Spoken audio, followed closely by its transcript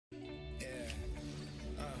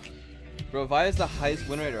Bro, Vi is the highest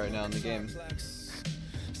win rate right now in the game.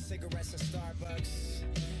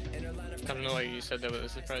 I don't know why you said that with a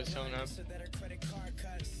surprise tone up.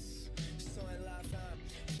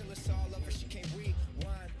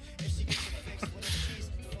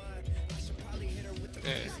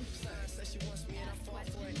 Yeah.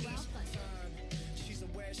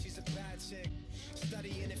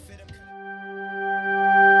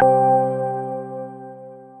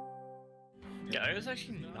 Yeah, it was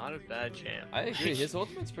actually not a bad jam. I agree, his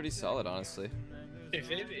ultimate's pretty solid, honestly. If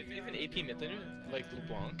an AP mid laner like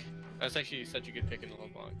LeBlanc, that's actually such a good pick in the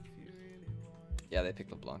LeBlanc. Yeah, they picked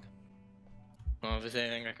LeBlanc. Well, if it's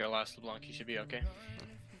anything like our last LeBlanc, he should be okay.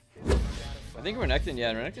 I think Renekton,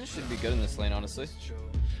 yeah, Renekton should be good in this lane, honestly.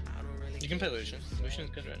 You can play Lucian.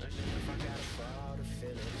 Lucian's good right now.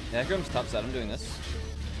 Yeah, Necrom's top side, I'm doing this.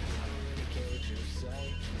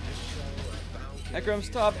 Necrom's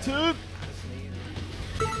top 2!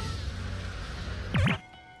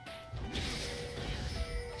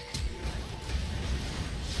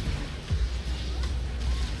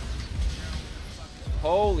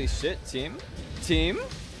 Holy shit, team. Team?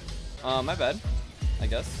 My bad, I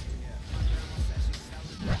guess.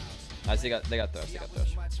 I see they got thrush,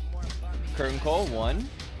 Curtain Call, 1,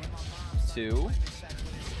 2.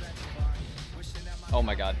 Oh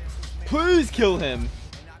my god. Please kill him!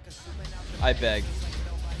 I beg.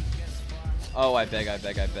 Oh, I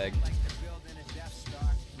beg.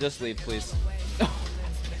 Just leave, please. If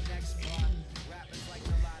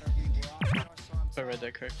I read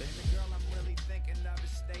that correctly.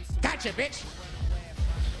 Gotcha, bitch!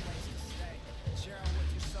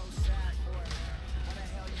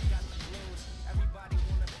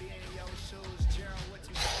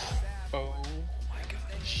 Oh my god.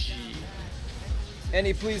 Gee.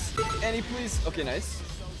 Annie, please. Annie, please. Okay, nice.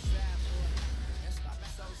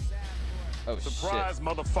 Oh, Surprise, shit.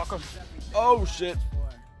 motherfucker! Oh, shit.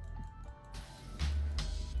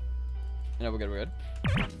 No, we're good.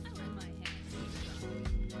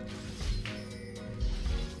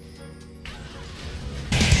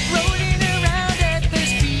 Rolling around at the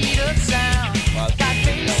speed of sound. Wow, Got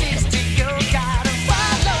places to go, gotta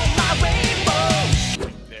follow my rainbow.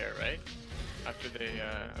 There, right? After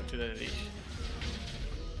the leash.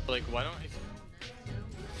 Like, why don't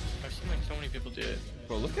I've seen like so many people do it.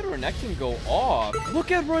 Bro, look at Renekton go off.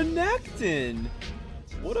 Look at Renekton.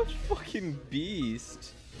 What a fucking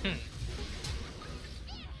beast.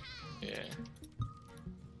 Yeah.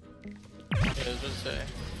 I was about to say.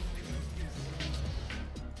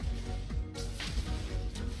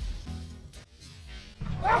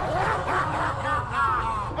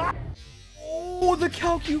 Oh, the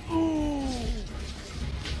calcu.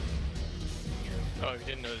 Oh, you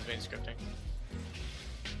didn't know this vein scripting.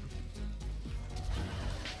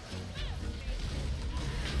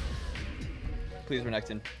 Please,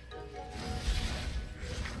 Renekton.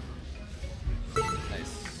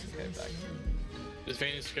 Nice. Okay, back. This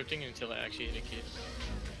vein is scripting until I actually hit a key.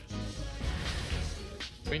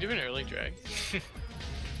 Can we do an early drag?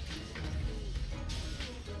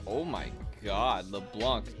 Oh my god,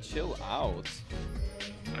 LeBlanc, chill out.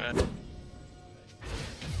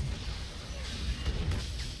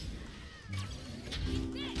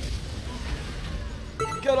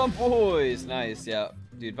 Get on, boys! Nice, yeah.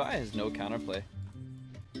 Dude, Vi has no counterplay.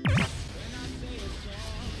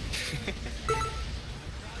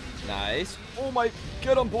 Nice. Oh my,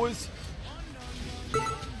 get on, boys!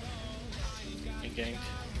 And ganked.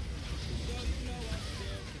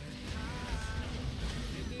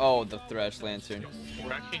 Oh, the Thresh Lantern.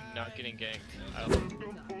 We're actually not getting ganked.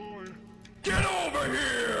 Get over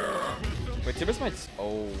here! Wait, Tibbers might.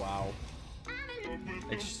 Oh, wow.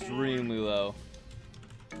 Extremely low.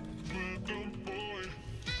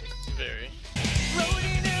 Very.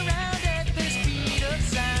 Rolling around at the speed of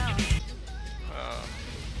sound.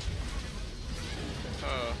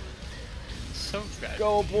 Oh. So tragic.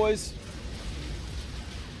 Go, boys!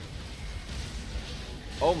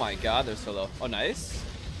 Oh my god, they're so low. Oh, nice.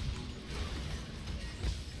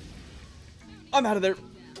 I'm out of there.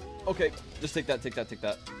 Okay, just take that.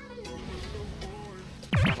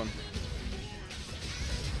 Come on.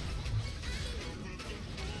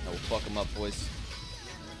 No, fuck them up, boys.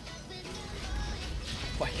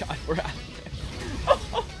 Oh my god, we're out of there.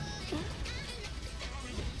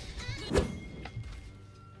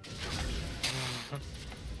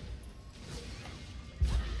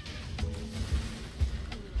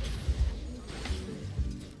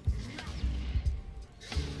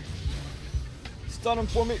 Stun him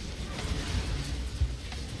for me.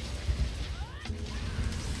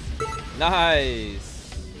 Nice.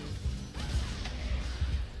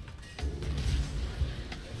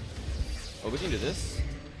 we can do this.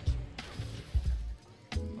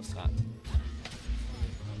 What's not?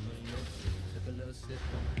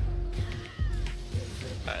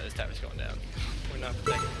 Alright, this tower's going down. We're not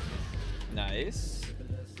protected. Nice.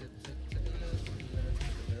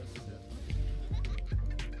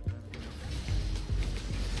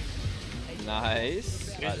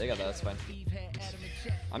 Nice. Alright, they got that. That's fine.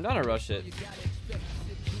 I'm down to rush it.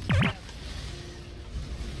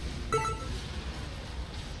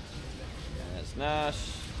 That's Nash.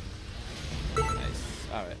 Nice.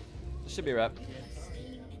 Alright. This should be a wrap.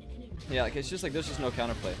 Yeah, like, it's just like there's just no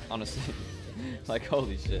counterplay, honestly. Like,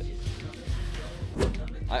 holy shit.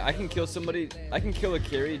 I can kill somebody. I can kill a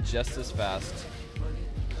carry just as fast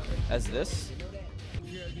as this.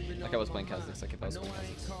 Like I was playing Kha'Zix, like if I was playing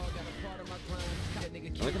Kha'Zix.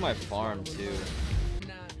 And look at my farm too.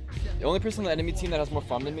 The only person on the enemy team that has more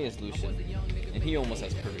farm than me is Lucian. And he almost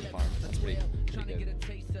has perfect farm. That's pretty good.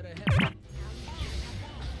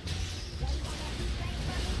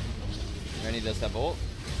 Rennie does have ult.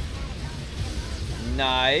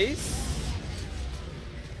 Nice.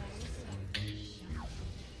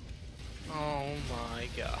 Oh my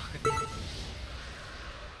god.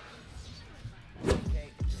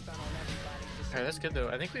 Alright, that's good though.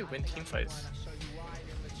 I think we win team fights.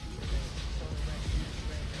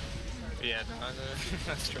 Yeah,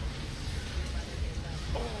 that's true.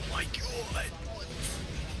 Oh my god.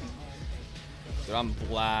 Dude, I'm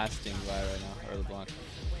blasting Vi right now. Or LeBlanc.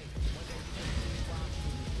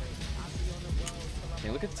 Hey,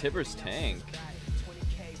 look at Tiber's tank.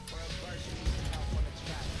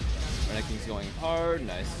 Renekton's going hard.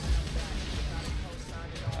 Nice.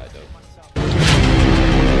 Alright, dope.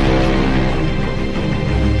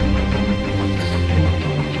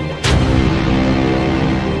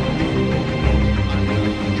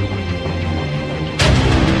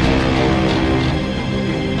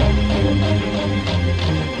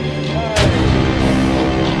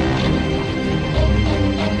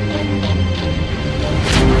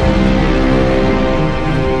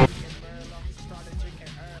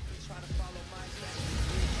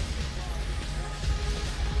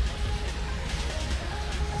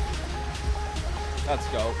 Let's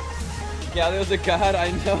go. Yeah, there was a god,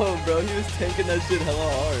 I know, bro. He was tanking that shit hella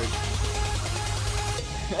hard.